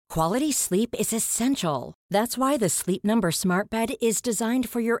Quality sleep is essential. That's why the Sleep Number Smart Bed is designed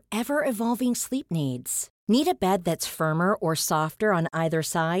for your ever-evolving sleep needs. Need a bed that's firmer or softer on either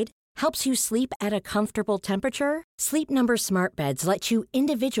side? Helps you sleep at a comfortable temperature? Sleep Number Smart Beds let you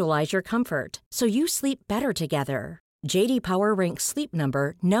individualize your comfort so you sleep better together. J.D. Power ranks Sleep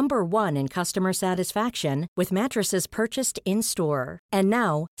Number number 1 in customer satisfaction with mattresses purchased in-store. And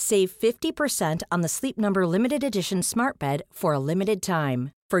now, save 50% on the Sleep Number Limited Edition Smart Bed for a limited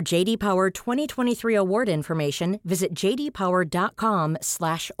time. For J.D. Power 2023 award information, visit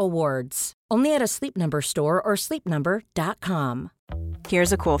jdpower.com/awards. Only at a Sleep Number store or sleepnumber.com.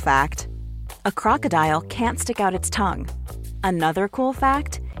 Here's a cool fact. A crocodile can't stick out its tongue. Another cool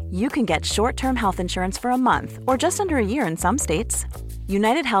fact, you can get short-term health insurance for a month or just under a year in some states.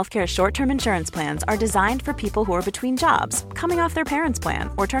 United Healthcare short-term insurance plans are designed for people who are between jobs, coming off their parents' plan,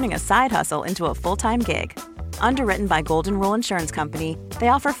 or turning a side hustle into a full-time gig. Underwritten by Golden Rule Insurance Company, they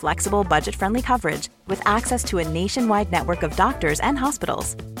offer flexible, budget-friendly coverage with access to a nationwide network of doctors and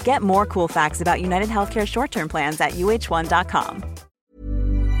hospitals. Get more cool facts about United Healthcare short-term plans at uh1.com.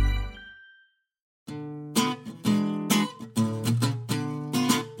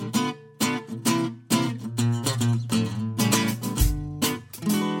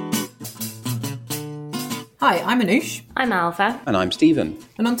 Hi, I'm Anoush. I'm Alva. And I'm Stephen.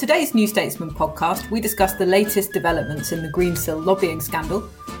 And on today's New Statesman podcast, we discuss the latest developments in the Greensill lobbying scandal.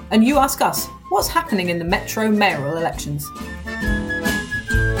 And you ask us, what's happening in the Metro mayoral elections?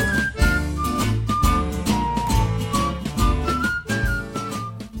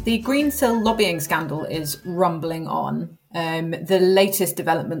 The Greensill lobbying scandal is rumbling on. The latest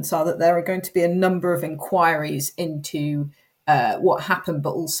developments are that there are going to be a number of inquiries into what happened,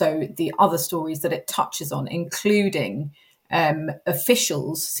 but also the other stories that it touches on, including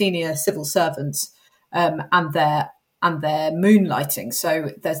officials, senior civil servants, and their moonlighting.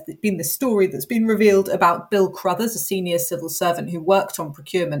 So there's been this story that's been revealed about Bill Cruthers, a senior civil servant who worked on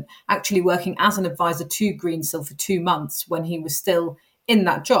procurement, actually working as an advisor to Greensill for 2 months when he was still in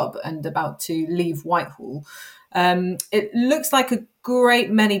that job and about to leave Whitehall. It looks like a great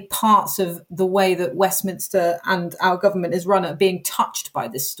many parts of the way that Westminster and our government is run are being touched by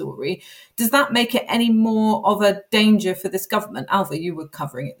this story. Does that make it any more of a danger for this government? Alva, you were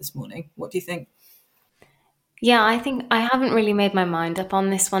covering it this morning. What do you think? Yeah, I think I haven't really made my mind up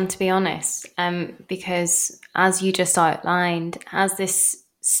on this one, to be honest, because as you just outlined, as this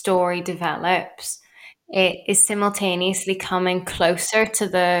story develops, it is simultaneously coming closer to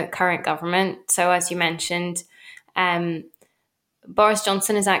the current government. So as you mentioned, Boris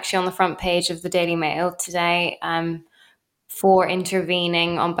Johnson is actually on the front page of the Daily Mail today for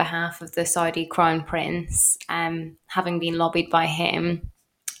intervening on behalf of the Saudi Crown Prince, having been lobbied by him,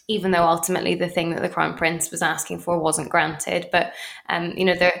 even though ultimately the thing that the Crown Prince was asking for wasn't granted. But,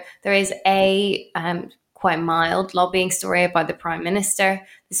 there is a quite mild lobbying story about the Prime Minister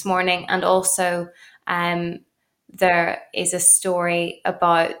this morning. And also there is a story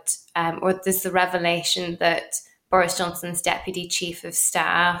about, or there's the revelation that Boris Johnson's Deputy Chief of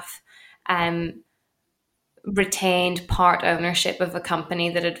Staff retained part ownership of a company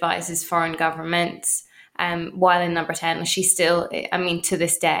that advises foreign governments while in Number 10. She still, to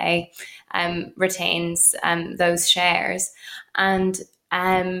this day, retains those shares. And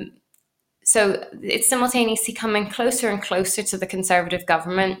so it's simultaneously coming closer and closer to the Conservative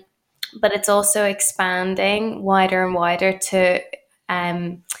government, but it's also expanding wider and wider to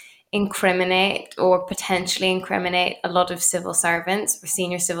incriminate or potentially incriminate a lot of civil servants or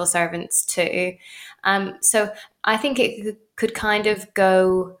senior civil servants too. So I think it could kind of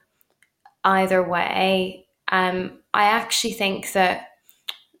go either way. I actually think that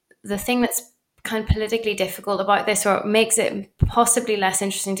the thing that's kind of politically difficult about this, or makes it possibly less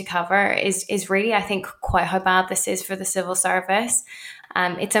interesting to cover, is really, I think, quite how bad this is for the civil service.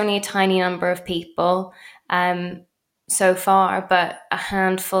 It's only a tiny number of people so far, but a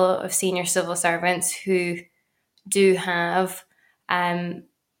handful of senior civil servants who do have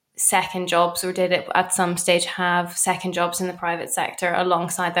second jobs, or did at some stage have second jobs in the private sector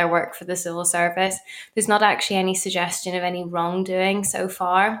alongside their work for the civil service. There's not actually any suggestion of any wrongdoing so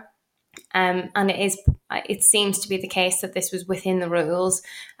far. And it seems to be the case that this was within the rules,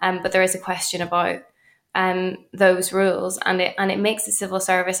 but there is a question about those rules, and it makes the civil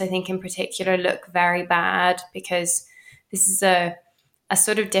service, I think in particular, look very bad, because this is a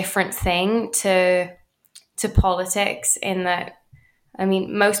sort of different thing to politics, in that,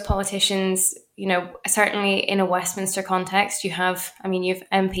 most politicians, certainly in a Westminster context, you have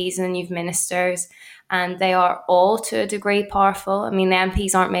MPs and then you have ministers, and they are all to a degree powerful. The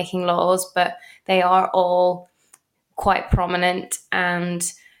MPs aren't making laws, but they are all quite prominent and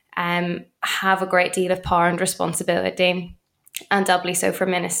have a great deal of power and responsibility, and doubly so for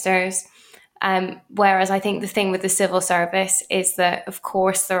ministers. Whereas I think the thing with the civil service is that, of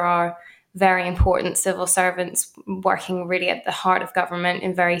course, there are very important civil servants working really at the heart of government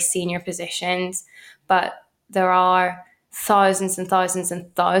in very senior positions, but there are thousands and thousands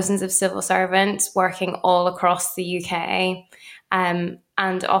and thousands of civil servants working all across the UK, and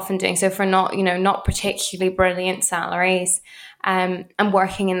often doing so for not particularly brilliant salaries, and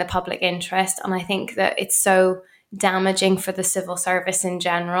working in the public interest. And I think that it's so damaging for the civil service in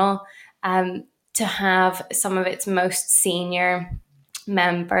general, to have some of its most senior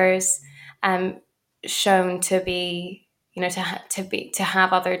members shown to be, to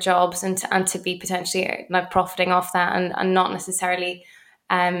have other jobs and to be potentially like profiting off that, and not necessarily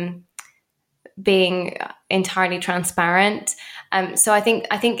being entirely transparent. So I think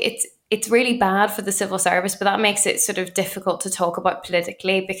it's really bad for the civil service, but that makes it sort of difficult to talk about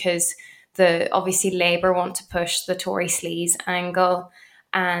politically, because obviously Labour want to push the Tory sleaze angle,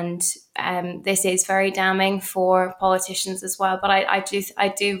 and this is very damning for politicians as well. But I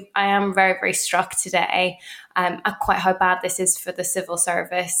am very, very struck today at quite how bad this is for the civil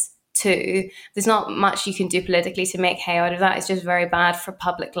service too. There's not much you can do politically to make hay out of that. It's just very bad for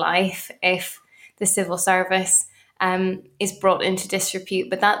public life if the civil service is brought into disrepute.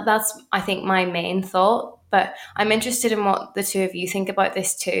 But that's, I think, my main thought. But I'm interested in what the two of you think about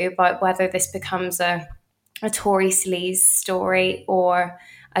this too, about whether this becomes a Tory sleaze story or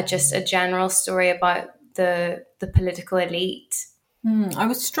just a general story about the political elite. I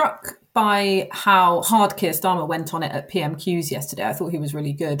was struck by how hard Keir Starmer went on it at PMQs yesterday. I thought he was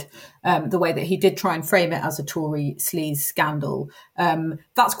really good. The way that he did try and frame it as a Tory sleaze scandal.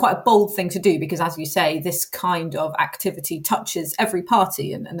 That's quite a bold thing to do, because, as you say, this kind of activity touches every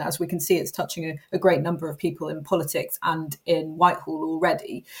party. And as we can see, it's touching a great number of people in politics and in Whitehall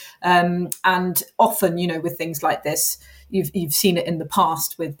already. And often, with things like this, you've seen it in the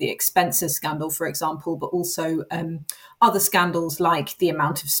past with the expenses scandal, for example, but also other scandals like the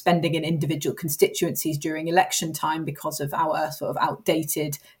amount of spending in individual constituencies during election time because of our sort of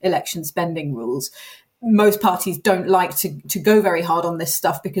outdated election spending rules. Most parties don't like to go very hard on this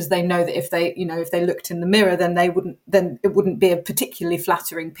stuff, because they know that if they looked in the mirror, then it wouldn't be a particularly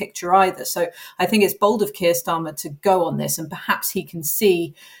flattering picture either. So I think it's bold of Keir Starmer to go on this, and perhaps he can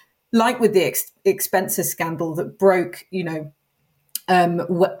see, like with the expenses scandal that broke,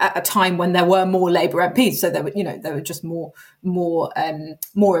 at a time when there were more Labour MPs, so there were just more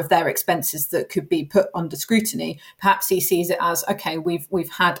of their expenses that could be put under scrutiny. Perhaps he sees it as, okay, we've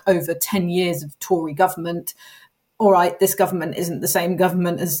had over 10 years of Tory government. All right, this government isn't the same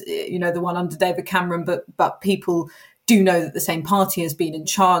government as the one under David Cameron, but people do know that the same party has been in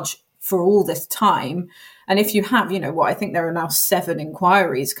charge for all this time. And if you have, what I think there are now 7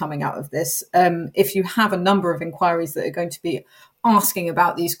 inquiries coming out of this, if you have a number of inquiries that are going to be asking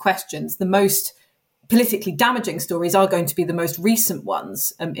about these questions, the most politically damaging stories are going to be the most recent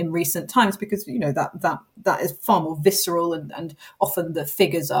ones in recent times, because that is far more visceral, and often the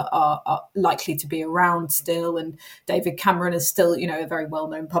figures are likely to be around still. And David Cameron is still a very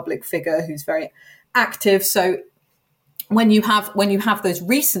well-known public figure who's very active. So when you have those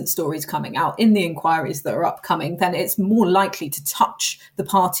recent stories coming out in the inquiries that are upcoming, then it's more likely to touch the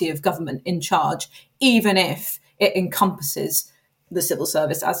party of government in charge, even if it encompasses the civil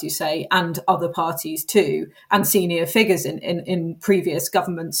service, as you say, and other parties too, and senior figures in previous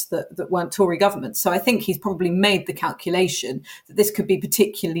governments that weren't Tory governments. So I think he's probably made the calculation that this could be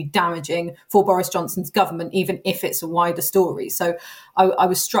particularly damaging for Boris Johnson's government, even if it's a wider story. So I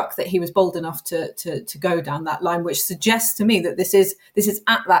was struck that he was bold enough to go down that line, which suggests to me that this is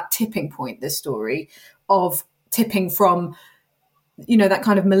at that tipping point, this story of tipping from that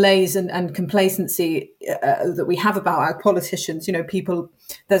kind of malaise and complacency that we have about our politicians.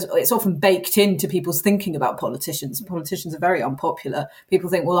 It's often baked into people's thinking about politicians. Politicians are very unpopular. People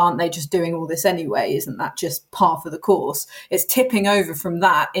think, well, aren't they just doing all this anyway? Isn't that just par for the course? It's tipping over from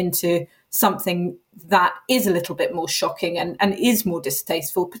that into something that is a little bit more shocking and is more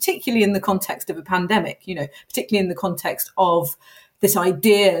distasteful, particularly in the context of a pandemic, particularly in the context of this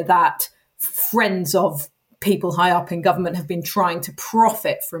idea that friends of people high up in government have been trying to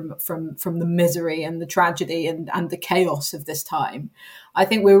profit from the misery and the tragedy and the chaos of this time. I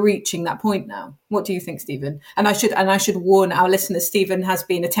think we're reaching that point now. What do you think, Stephen? And I should warn our listeners, Stephen has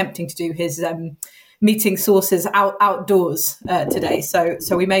been attempting to do his meeting sources outdoors today, so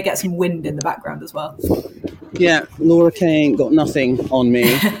we may get some wind in the background as well. Yeah, Laura Kay ain't got nothing on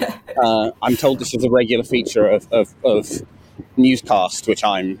me. I'm told this is a regular feature of newscast, which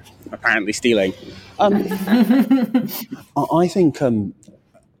I'm apparently stealing. I think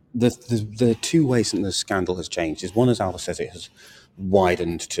the two ways that the scandal has changed is one, as Alva says, it has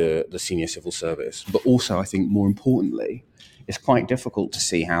widened to the senior civil service, but also I think more importantly, it's quite difficult to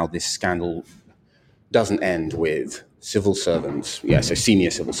see how this scandal doesn't end with civil servants, so senior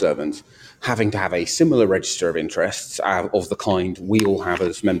civil servants, having to have a similar register of interests of the kind we all have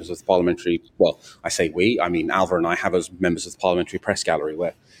as members of the parliamentary, well, I say we, I mean Alva and I have as members of the parliamentary press gallery,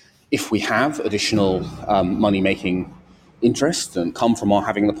 where if we have additional money-making interests and come from our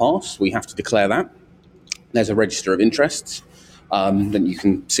having in the past, we have to declare that. There's a register of interests that you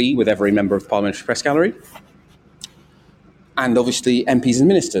can see with every member of the parliamentary press gallery. And obviously MPs and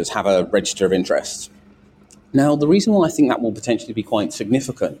ministers have a register of interests. Now, the reason why I think that will potentially be quite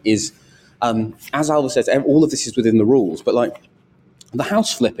significant is, as Alva says, all of this is within the rules, but like the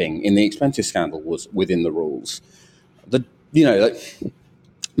house flipping in the expenses scandal was within the rules.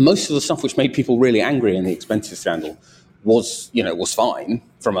 Most of the stuff which made people really angry in the expenses scandal was fine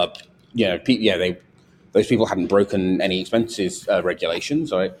from a, those people hadn't broken any expenses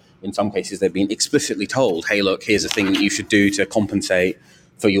regulations. Or in some cases, they've been explicitly told, hey, look, here's a thing that you should do to compensate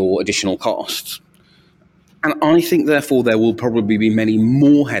for your additional costs. And I think, therefore, there will probably be many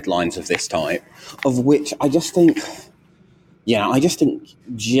more headlines of this type, of which I just think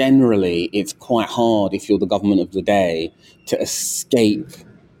generally it's quite hard if you're the government of the day to escape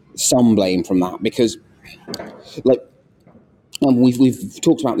some blame from that, because, we've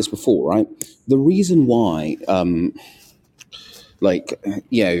talked about this before, right? The reason why,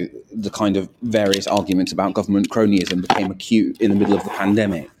 the kind of various arguments about government cronyism became acute in the middle of the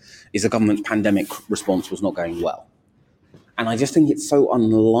pandemic is the government's pandemic response was not going well. And I just think it's so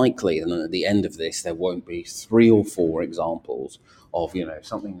unlikely that at the end of this, there won't be 3 or 4 examples of,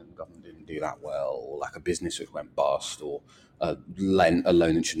 something that the government didn't do that well, or like a business which went bust, or a loan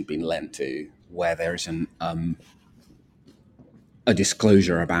that shouldn't have been lent to, where there is a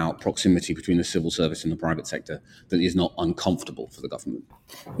disclosure about proximity between the civil service and the private sector that is not uncomfortable for the government.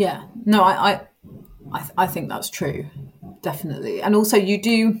 Yeah, no, I think that's true, definitely. And also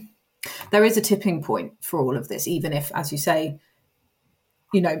there is a tipping point for all of this, even if, as you say,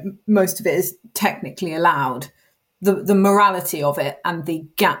 most of it is technically allowed. The morality of it and the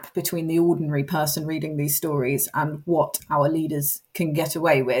gap between the ordinary person reading these stories and what our leaders can get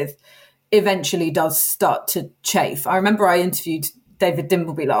away with eventually does start to chafe. I remember I interviewed David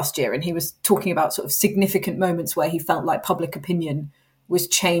Dimbleby last year, and he was talking about sort of significant moments where he felt like public opinion was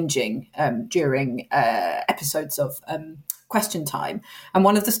changing during episodes of Question Time. And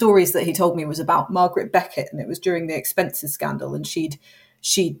one of the stories that he told me was about Margaret Beckett, and it was during the expenses scandal, and she'd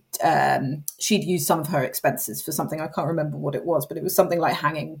used some of her expenses for something, I can't remember what it was, but it was something like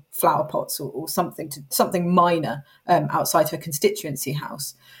hanging flower pots or something minor outside her constituency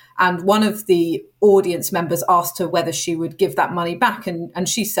house. And one of the audience members asked her whether she would give that money back, and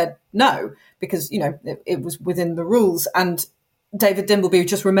she said no, because it was within the rules. And David Dimbleby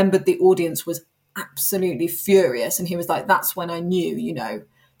just remembered the audience was absolutely furious, and he was like, that's when I knew,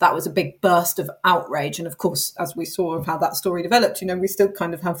 that was a big burst of outrage. And of course, as we saw of how that story developed, we still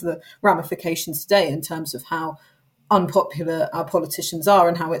kind of have the ramifications today in terms of how unpopular our politicians are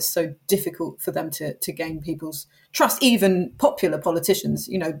and how it's so difficult for them to gain people's trust. Even popular politicians,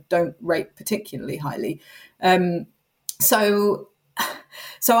 don't rate particularly highly. So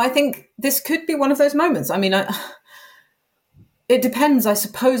I think this could be one of those moments. I mean, it depends, I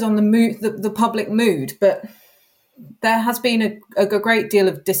suppose, on the mood, the public mood, but there has been a great deal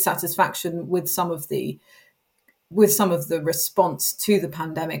of dissatisfaction with some of the response to the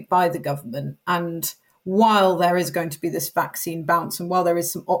pandemic by the government. And while there is going to be this vaccine bounce, and while there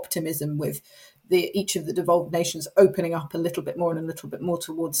is some optimism with each of the devolved nations opening up a little bit more and a little bit more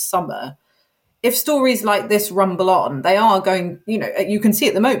towards summer, if stories like this rumble on, they are going, you can see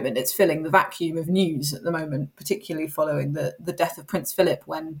at the moment, it's filling the vacuum of news at the moment, particularly following the death of Prince Philip,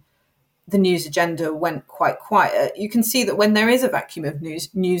 when the news agenda went quite quiet. You can see that when there is a vacuum of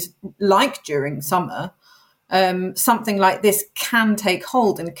news like during summer, something like this can take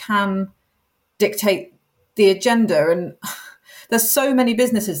hold and can dictate the agenda. And there's so many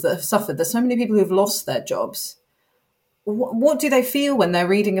businesses that have suffered. There's so many people who've lost their jobs. What do they feel when they're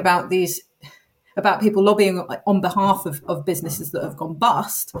reading about people lobbying on behalf of businesses that have gone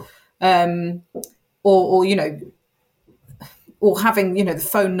bust, or having, the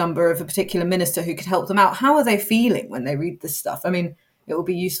phone number of a particular minister who could help them out? How are they feeling when they read this stuff? I mean, it will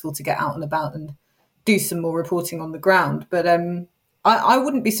be useful to get out and about and do some more reporting on the ground. But I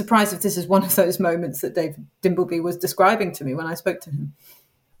wouldn't be surprised if this is one of those moments that David Dimbleby was describing to me when I spoke to him.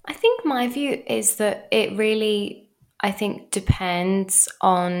 I think my view is that it really, depends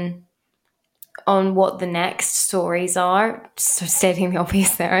on on what the next stories are. So stating the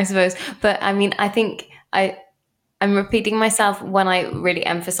obvious there, I suppose. But I mean, I think I'm repeating myself when I really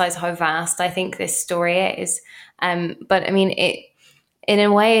emphasize how vast I think this story is. But I mean, in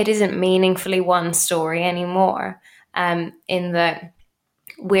a way, it isn't meaningfully one story anymore. In that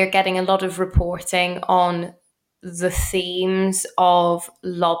we're getting a lot of reporting on the themes of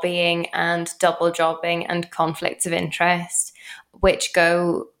lobbying and double jobbing and conflicts of interest, which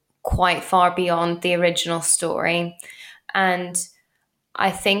go quite far beyond the original story. And I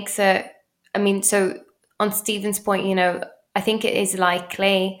think that, I mean, so on Stephen's point, you know, I think it is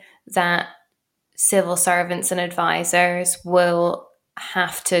likely that civil servants and advisors will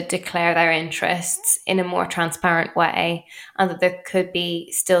have to declare their interests in a more transparent way, and that there could be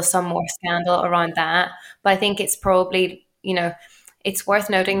still some more scandal around that. But I think it's probably, you know, it's worth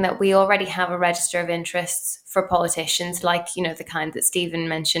noting that we already have a register of interests for politicians, like, you know, the kind that Stephen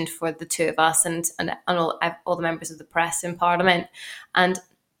mentioned for the two of us and all the members of the press in Parliament. And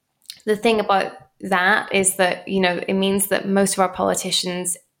the thing about that is that, you know, it means that most of our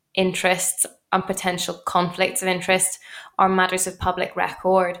politicians' interests and potential conflicts of interest are matters of public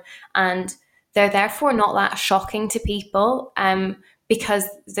record, and they're therefore not that shocking to people, because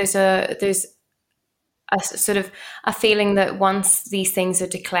there's a sort of a feeling that once these things are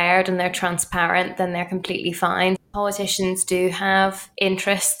declared and they're transparent, then they're completely fine. Politicians do have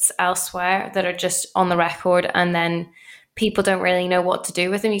interests elsewhere that are just on the record, and then people don't really know what to do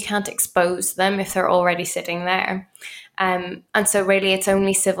with them. You can't expose them if they're already sitting there. And so really it's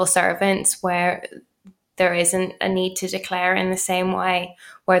only civil servants where there isn't a need to declare in the same way,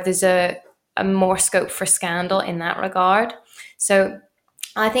 where there's a more scope for scandal in that regard. So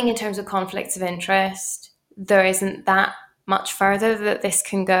I think in terms of conflicts of interest, there isn't that much further that this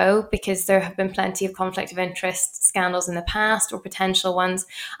can go, because there have been plenty of conflict of interest scandals in the past, or potential ones,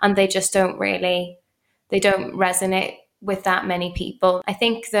 and they just don't resonate with that many people. I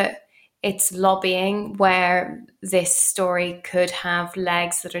think that it's lobbying where this story could have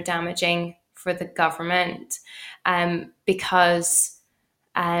legs that are damaging for the government, because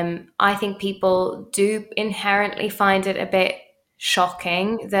I think people do inherently find it a bit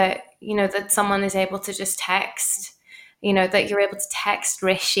shocking that, you know, that someone is able to just text, you know, that you're able to text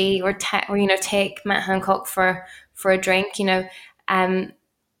Rishi or you know, take Matt Hancock for a drink. You know,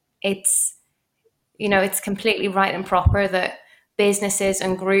 it's, you know, it's completely right and proper that businesses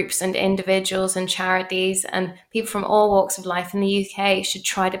and groups and individuals and charities and people from all walks of life in the UK should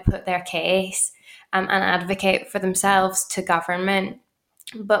try to put their case and advocate for themselves to government.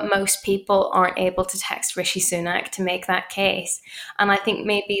 But most people aren't able to text Rishi Sunak to make that case. And I think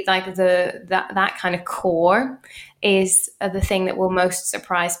maybe like that kind of core is the thing that will most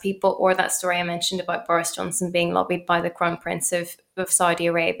surprise people, or that story I mentioned about Boris Johnson being lobbied by the Crown Prince of Saudi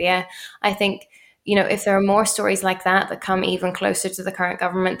Arabia. I think, you know, if there are more stories like that come even closer to the current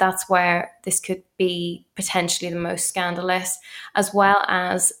government, that's where this could be potentially the most scandalous, as well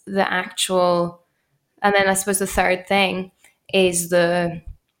as the actual. And then I suppose the third thing is the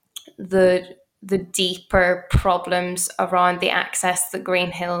deeper problems around the access that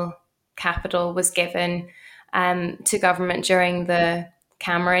Greenhill Capital was given to government during the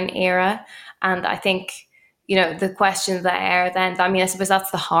Cameron era. And I think, you know, the question there then, I mean, I suppose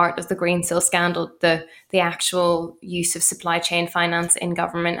that's the heart of the Greensill scandal, the actual use of supply chain finance in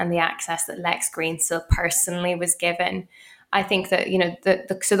government and the access that Lex Greensill personally was given. I think that, you know,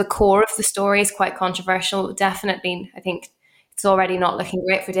 so the core of the story is quite controversial. Definitely, I think it's already not looking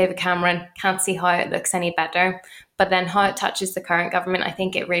great for David Cameron. Can't see how it looks any better. But then how it touches the current government, I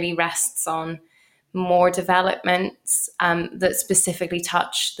think it really rests on more developments that specifically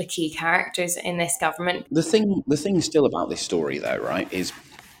touch the key characters in this government. The thing still about this story, though, right, is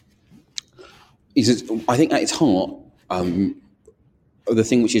I think at its heart, the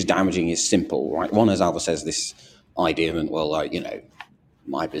thing which is damaging is simple, right? One, as Alva says, this idea that, well, like, you know,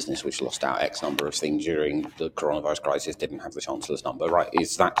 my business, which lost out X number of things during the coronavirus crisis, didn't have the Chancellor's number, right?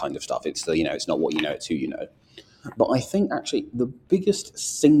 It's that kind of stuff. It's the, you know, it's not what you know, it's who you know. But I think actually the biggest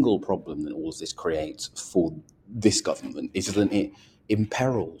single problem that all of this creates for this government is that it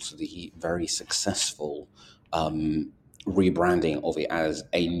imperils the very successful rebranding of it as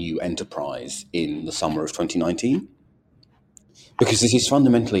a new enterprise in the summer of 2019. Because this is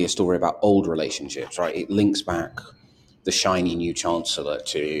fundamentally a story about old relationships, right? It links back the shiny new Chancellor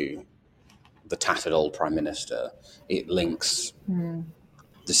to the tattered old Prime Minister. It links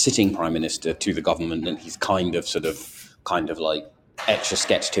the sitting Prime Minister to the government that he's kind of like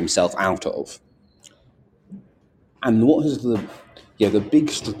etch-a-sketched himself out of. And what is the big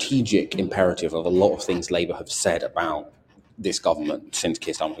strategic imperative of a lot of things Labour have said about this government since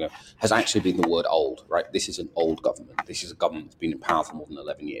Keir Starmer has actually been the word old, right? This is an old government. This is a government that's been in power for more than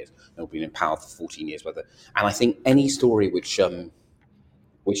 11 years. And will be in power for 14 years. And I think any story which,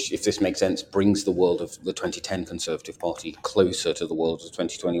 if this makes sense, brings the world of the 2010 Conservative Party closer to the world of the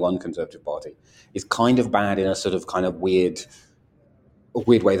 2021 Conservative Party is kind of bad in a sort of kind of weird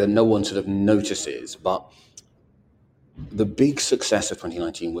way that no one sort of notices. But the big success of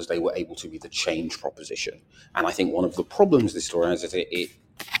 2019 was they were able to be the change proposition. And I think one of the problems this story has is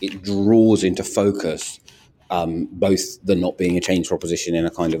it draws into focus both the not being a change proposition in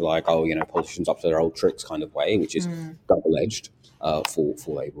a kind of like, politicians up to their old tricks kind of way, which is double-edged for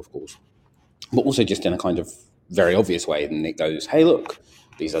Labour, of course, but also just in a kind of very obvious way. And it goes, hey, look,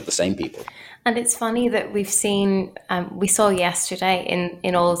 these are the same people. And it's funny that we've seen, we saw yesterday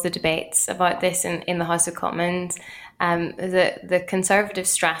in all of the debates about this in the House of Commons, the Conservative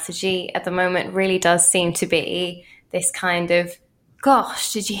strategy at the moment really does seem to be this kind of,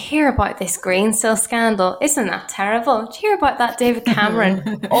 gosh, did you hear about this Greensill scandal? Isn't that terrible? Did you hear about that David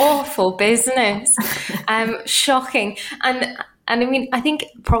Cameron? Awful business. Shocking. And I mean, I think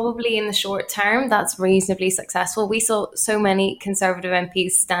probably in the short term, that's reasonably successful. We saw so many Conservative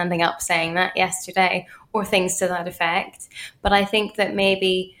MPs standing up saying that yesterday, or things to that effect. But I think that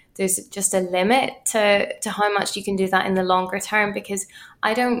maybe there's just a limit to how much you can do that in the longer term, because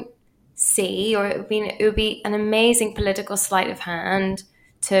I don't see, or it would be an amazing political sleight of hand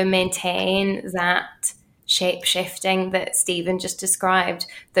to maintain that shape-shifting that Stephen just described,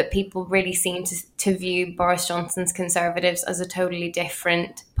 that people really seem to view Boris Johnson's Conservatives as a totally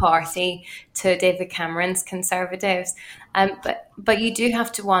different party to David Cameron's Conservatives. But you do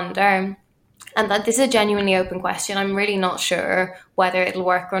have to wonder, and that this is a genuinely open question, I'm really not sure whether it'll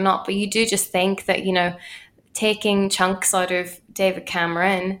work or not, but you do just think that, taking chunks out of David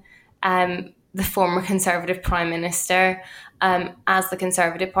Cameron, the former Conservative Prime Minister, as the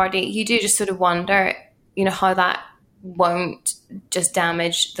Conservative Party, you do just sort of wonder, how that won't just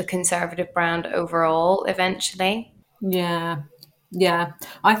damage the Conservative brand overall eventually. Yeah.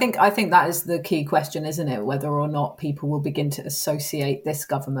 I think that is the key question, isn't it? Whether or not people will begin to associate this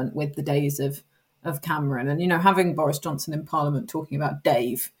government with the days of Cameron. And, having Boris Johnson in Parliament talking about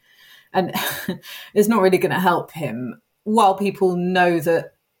Dave, and it's not really going to help him, while people know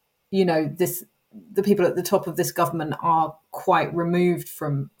that, the people at the top of this government are quite removed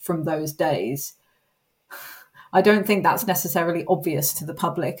from those days. I don't think that's necessarily obvious to the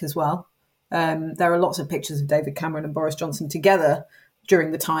public as well. There are lots of pictures of David Cameron and Boris Johnson together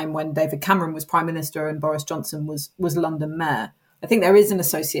during the time when David Cameron was Prime Minister and Boris Johnson was London Mayor. I think there is an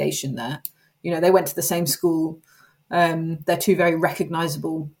association there. They went to the same school. They're two very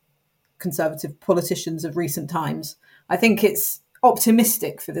recognisable Conservative politicians of recent times. I think it's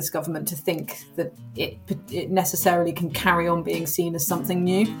optimistic for this government to think that it necessarily can carry on being seen as something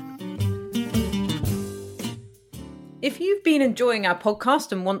new. If you've been enjoying our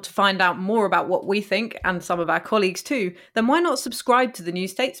podcast and want to find out more about what we think, and some of our colleagues too, then why not subscribe to The New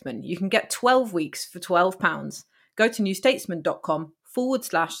Statesman? You can get 12 weeks for £12. Go to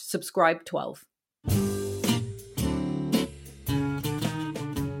newstatesman.com/subscribe12.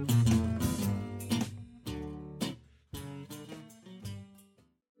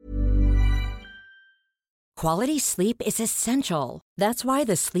 Quality sleep is essential. That's why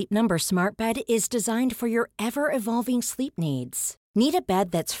the Sleep Number Smart Bed is designed for your ever-evolving sleep needs. Need a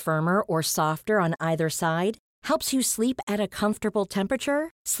bed that's firmer or softer on either side? Helps you sleep at a comfortable temperature?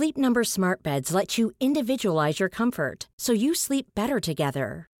 Sleep Number Smart Beds let you individualize your comfort, so you sleep better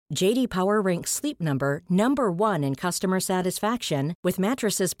together. J.D. Power ranks Sleep Number number 1 in customer satisfaction with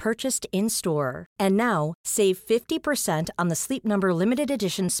mattresses purchased in-store. And now, save 50% on the Sleep Number Limited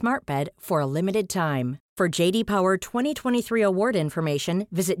Edition Smart Bed for a limited time. For J.D. Power 2023 award information,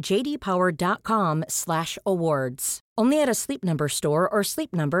 visit jdpower.com/awards. Only at a Sleep Number store or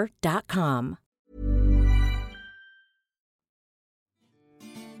sleepnumber.com.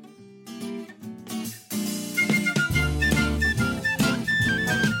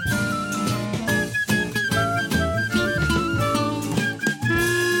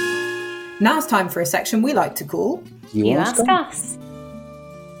 Now it's time for a section we like to call You Ask Us.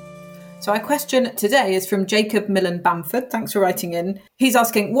 So our question today is from Jacob Millen Bamford. Thanks for writing in. He's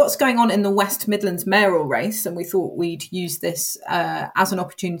asking, what's going on in the West Midlands mayoral race? And we thought we'd use this as an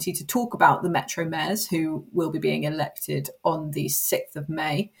opportunity to talk about the Metro mayors who will be being elected on the 6th of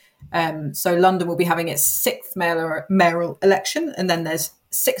May. So London will be having its 6th mayoral election, and then there's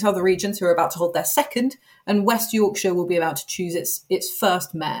 6 other regions who are about to hold their second, and West Yorkshire will be about to choose its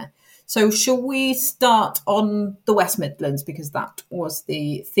first mayor. So shall we start on the West Midlands, because that was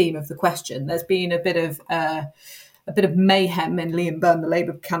the theme of the question. There's been a bit of a bit of mayhem in Liam Byrne, the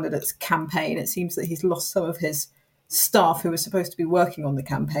Labour candidate's campaign. It seems that he's lost some of his staff who were supposed to be working on the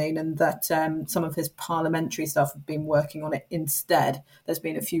campaign, and that some of his parliamentary staff have been working on it instead. There's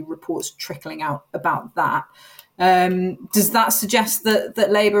been a few reports trickling out about that. Does that suggest that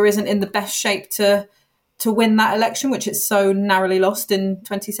Labour isn't in the best shape to win that election, which it so narrowly lost in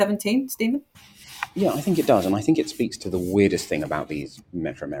 2017, Stephen? Yeah, I think it does. And I think it speaks to the weirdest thing about these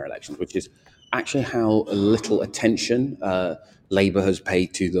Metro Mayor elections, which is actually how little attention Labour has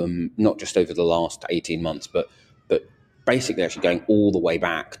paid to them, not just over the last 18 months, but basically actually going all the way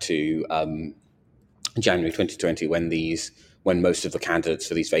back to January 2020 when most of the candidates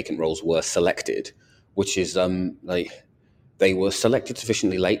for these vacant roles were selected, which is they were selected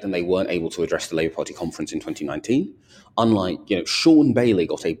sufficiently late and they weren't able to address the Labour Party conference in 2019. Unlike, Sean Bailey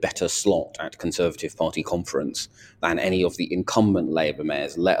got a better slot at Conservative Party conference than any of the incumbent Labour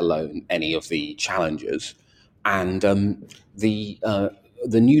mayors, let alone any of the challengers. And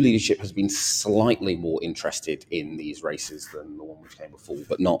the new leadership has been slightly more interested in these races than the one which came before,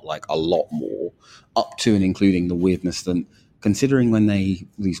 but not like a lot more, up to and including the weirdness that, considering when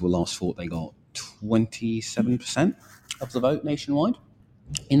these were last fought, they got 27% of the vote nationwide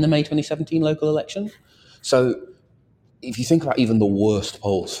in the May 2017 local election. So if you think about even the worst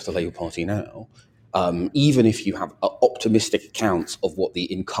polls for the Labour Party now, even if you have optimistic accounts of what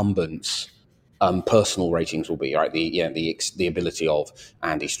the incumbents' personal ratings will be, right? The ability of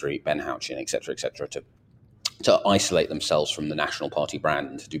Andy Street, Ben Houchin, et cetera, to isolate themselves from the National Party brand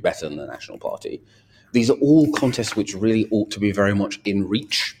and to do better than the National Party. These are all contests which really ought to be very much in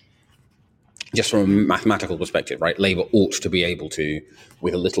reach. Just from a mathematical perspective, right? Labour ought to be able to,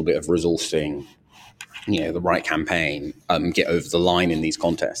 with a little bit of resourcing, the right campaign, get over the line in these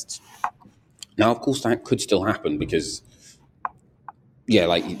contests. Now, of course, that could still happen because, the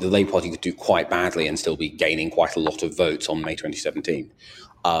Labour Party could do quite badly and still be gaining quite a lot of votes on May 2017.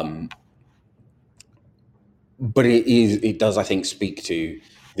 But it does, I think, speak to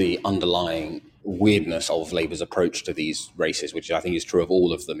the underlying weirdness of Labour's approach to these races, which I think is true of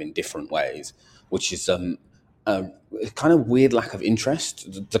all of them in different ways, which is a kind of weird lack of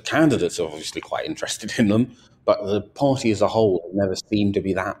interest. The candidates are obviously quite interested in them, but the party as a whole never seemed to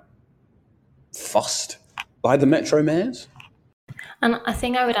be that fussed by the Metro mayors. And I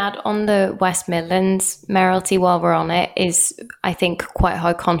think I would add on the West Midlands mayoralty while we're on it is, I think, quite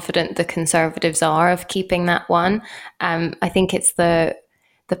how confident the Conservatives are of keeping that one. I think it's the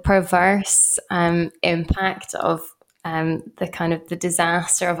perverse impact of the kind of the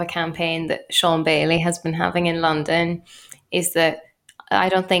disaster of a campaign that Sean Bailey has been having in London is that I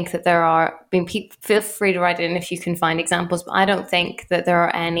don't think that there are, feel free to write in if you can find examples, but I don't think that there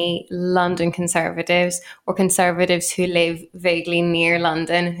are any London Conservatives or Conservatives who live vaguely near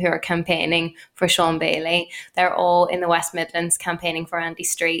London who are campaigning for Sean Bailey. They're all in the West Midlands campaigning for Andy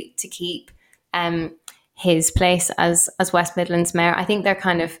Street to keep his place as West Midlands mayor. I think they're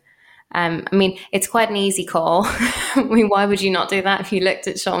kind of, it's quite an easy call. Why would you not do that if you looked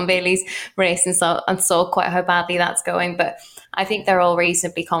at Sean Bailey's race and saw quite how badly that's going? But I think they're all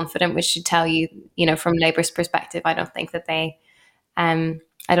reasonably confident, which should tell you, from Labour's perspective, I don't think their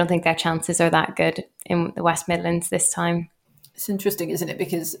chances are that good in the West Midlands this time. It's interesting, isn't it?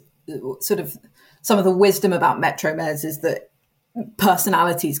 Because sort of some of the wisdom about Metro mayors is that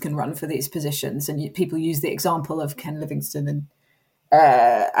personalities can run for these positions, and people use the example of Ken Livingstone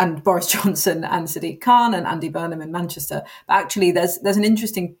and Boris Johnson and Sadiq Khan and Andy Burnham in Manchester. But actually, there's an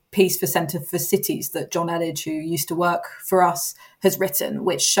interesting piece for Centre for Cities that John Eldridge, who used to work for us, has written,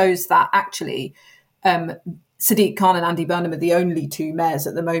 which shows that actually Sadiq Khan and Andy Burnham are the only two mayors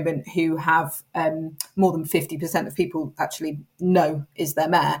at the moment who have more than 50% of people actually know is their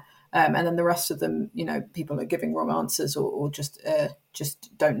mayor. And then the rest of them, people are giving wrong answers or just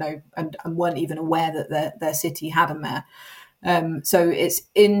don't know and weren't even aware that their city had a mayor. So it's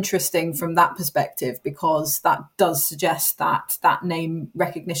interesting from that perspective, because that does suggest that name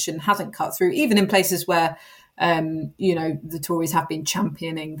recognition hasn't cut through, even in places where, the Tories have been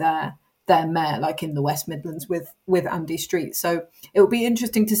championing their mayor, like in the West Midlands with Andy Street. So it will be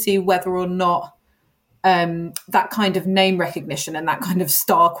interesting to see whether or not that kind of name recognition and that kind of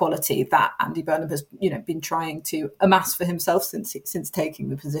star quality that Andy Burnham has, been trying to amass for himself since taking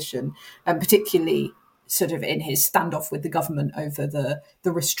the position, and particularly sort of in his standoff with the government over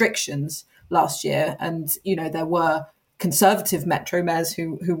the restrictions last year. And, there were Conservative Metro mayors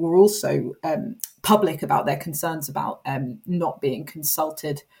who were also public about their concerns about not being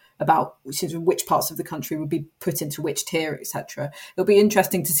consulted about sort of which parts of the country would be put into which tier, etc. It'll be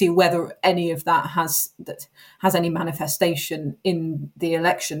interesting to see whether any of that has any manifestation in the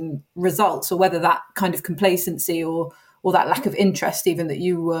election results, or whether that kind of complacency or that lack of interest even that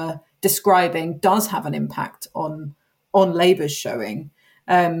you were describing does have an impact on Labour's showing.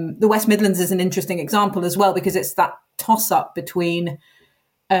 The West Midlands is an interesting example as well, because it's that toss-up between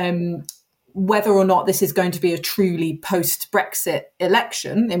whether or not this is going to be a truly post-Brexit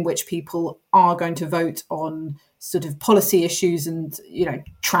election in which people are going to vote on sort of policy issues and,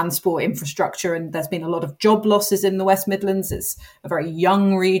 transport infrastructure. And there's been a lot of job losses in the West Midlands. It's a very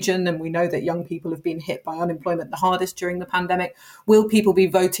young region, and we know that young people have been hit by unemployment the hardest during the pandemic. Will people be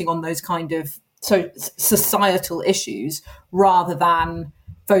voting on those kind of societal issues rather than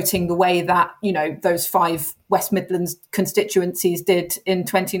voting the way that, those 5 West Midlands constituencies did in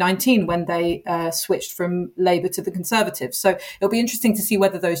 2019 when they switched from Labour to the Conservatives? So it'll be interesting to see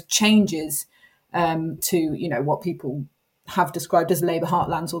whether those changes to, what people have described as Labour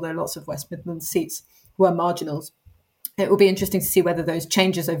heartlands, although lots of West Midlands seats were marginals. It will be interesting to see whether those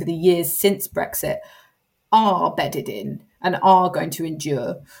changes over the years since Brexit are bedded in and are going to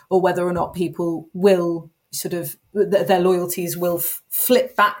endure, or whether or not people will sort of, their loyalties will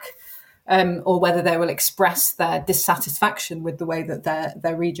flip back, or whether they will express their dissatisfaction with the way that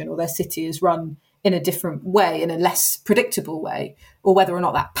their region or their city is run in a different way, in a less predictable way, or whether or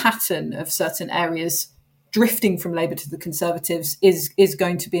not that pattern of certain areas drifting from Labour to the Conservatives is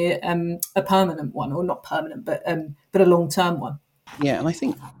going to be a permanent one, or not permanent, but a long-term one. Yeah, and I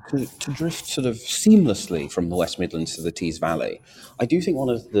think to drift sort of seamlessly from the West Midlands to the Tees Valley, I do think one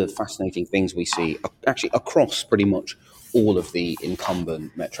of the fascinating things we see actually across pretty much all of the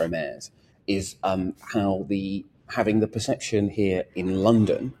incumbent Metro mayors is how having the perception here in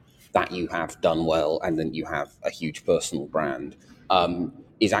London that you have done well and then you have a huge personal brand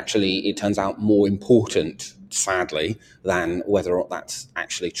is actually, it turns out, more important, sadly, than whether or not that's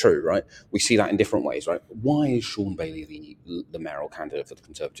actually true, right? We see that in different ways, right? Why is Sean Bailey the mayoral candidate for the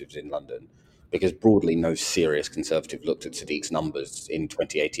Conservatives in London? Because broadly, no serious Conservative looked at Sadiq's numbers in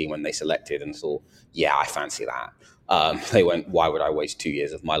 2018 when they selected and thought, yeah, I fancy that. They went, why would I waste 2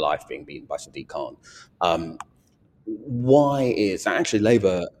 years of my life being beaten by Sadiq Khan? Why is that? Actually,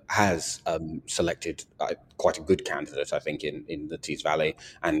 Labour has selected quite a good candidate, I think, in the Tees Valley,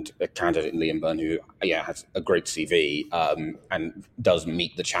 and a candidate in Liam Byrne who, has a great CV and does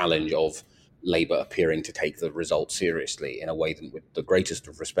meet the challenge of Labour appearing to take the result seriously in a way that, with the greatest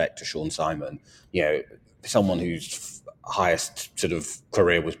of respect to Sean Simon, someone whose highest sort of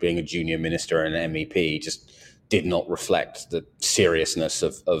career was being a junior minister and an MEP, just did not reflect the seriousness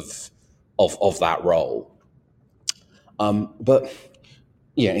of that role. But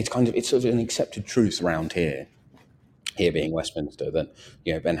yeah, it's sort of an accepted truth around here being Westminster, that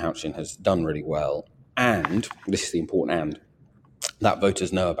Ben Houchen has done really well, and this is the important and, that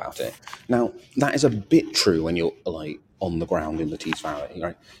voters know about it. Now, that is a bit true when you're on the ground in the Tees Valley,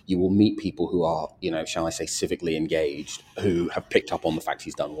 right? You will meet people who are, shall I say, civically engaged, who have picked up on the fact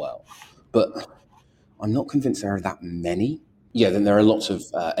he's done well. But I'm not convinced there are that many. Yeah, then there are lots of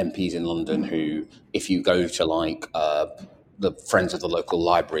MPs in London who, if you go to the Friends of the Local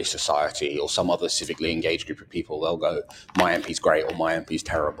Library Society or some other civically engaged group of people, they'll go, my MP's great or my MP's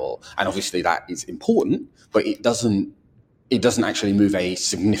terrible. And obviously that is important, but it doesn't actually move a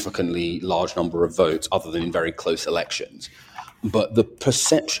significantly large number of votes other than in very close elections. But the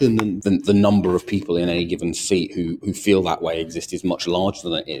perception and the number of people in any given seat who feel that way exist is much larger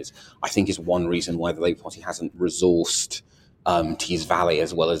than it is. I think is one reason why the Labour Party hasn't resourced Tees Valley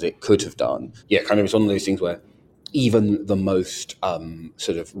as well as it could have done. Yeah, it's one of those things where even the most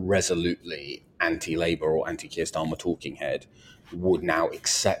sort of resolutely anti-Labour or anti-Keir Starmer talking head would now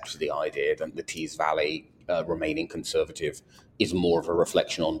accept the idea that the Tees Valley remaining Conservative is more of a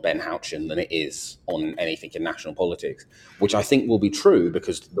reflection on Ben Houchen than it is on anything in national politics, which I think will be true,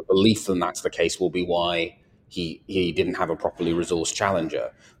 because the belief that that's the case will be why he didn't have a properly resourced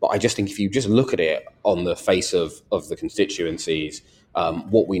challenger. But I just think if you just look at it on the face of the constituencies,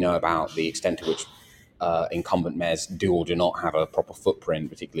 what we know about the extent to which incumbent mayors do or do not have a proper footprint,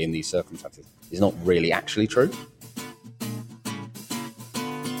 particularly in these circumstances, is not really actually true.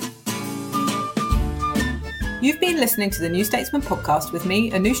 You've been listening to the New Statesman podcast with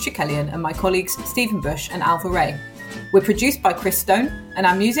me, Anoosh Chakelian, and my colleagues Stephen Bush and Alva Ray. We're produced by Chris Stone, and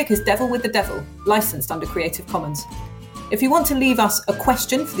our music is Devil with the Devil, licensed under Creative Commons. If you want to leave us a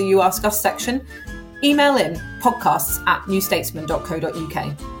question for the You Ask Us section, email in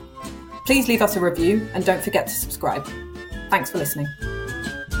podcasts@newstatesman.co.uk. Please leave us a review and don't forget to subscribe. Thanks for listening.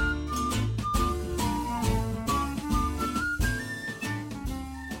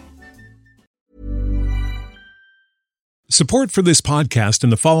 Support for this podcast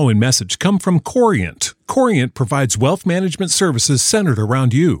and the following message come from Corient. Corient provides wealth management services centered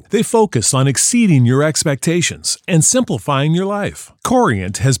around you. They focus on exceeding your expectations and simplifying your life.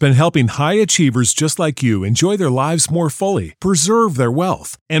 Corient has been helping high achievers just like you enjoy their lives more fully, preserve their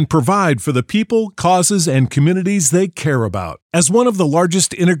wealth, and provide for the people, causes, and communities they care about. As one of the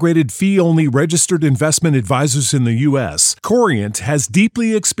largest integrated fee-only registered investment advisors in the U.S., Corient has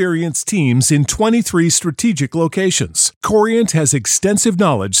deeply experienced teams in 23 strategic locations. Corient has extensive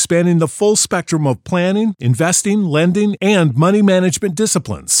knowledge spanning the full spectrum of planning, investing, lending, and money management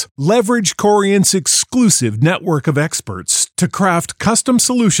disciplines. Leverage Corient's exclusive network of experts to craft custom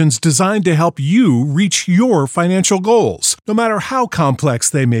solutions designed to help you reach your financial goals, no matter how complex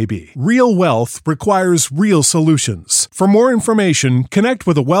they may be. Real wealth requires real solutions. For more information, connect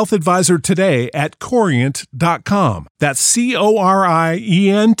with a wealth advisor today at Corient.com. That's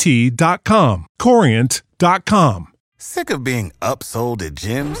Corient.com. Corient.com. Sick of being upsold at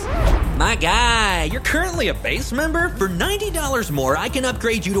gyms? My guy, you're currently a base member? For $90 more, I can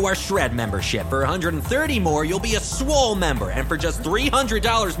upgrade you to our Shred membership. For $130 more, you'll be a Swole member. And for just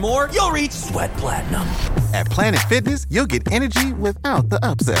 $300 more, you'll reach Sweat Platinum. At Planet Fitness, you'll get energy without the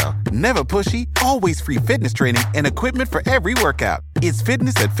upsell. Never pushy, always free fitness training and equipment for every workout. It's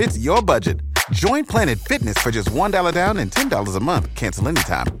fitness that fits your budget. Join Planet Fitness for just $1 down and $10 a month. Cancel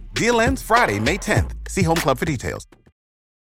anytime. Deal ends Friday, May 10th. See Home Club for details.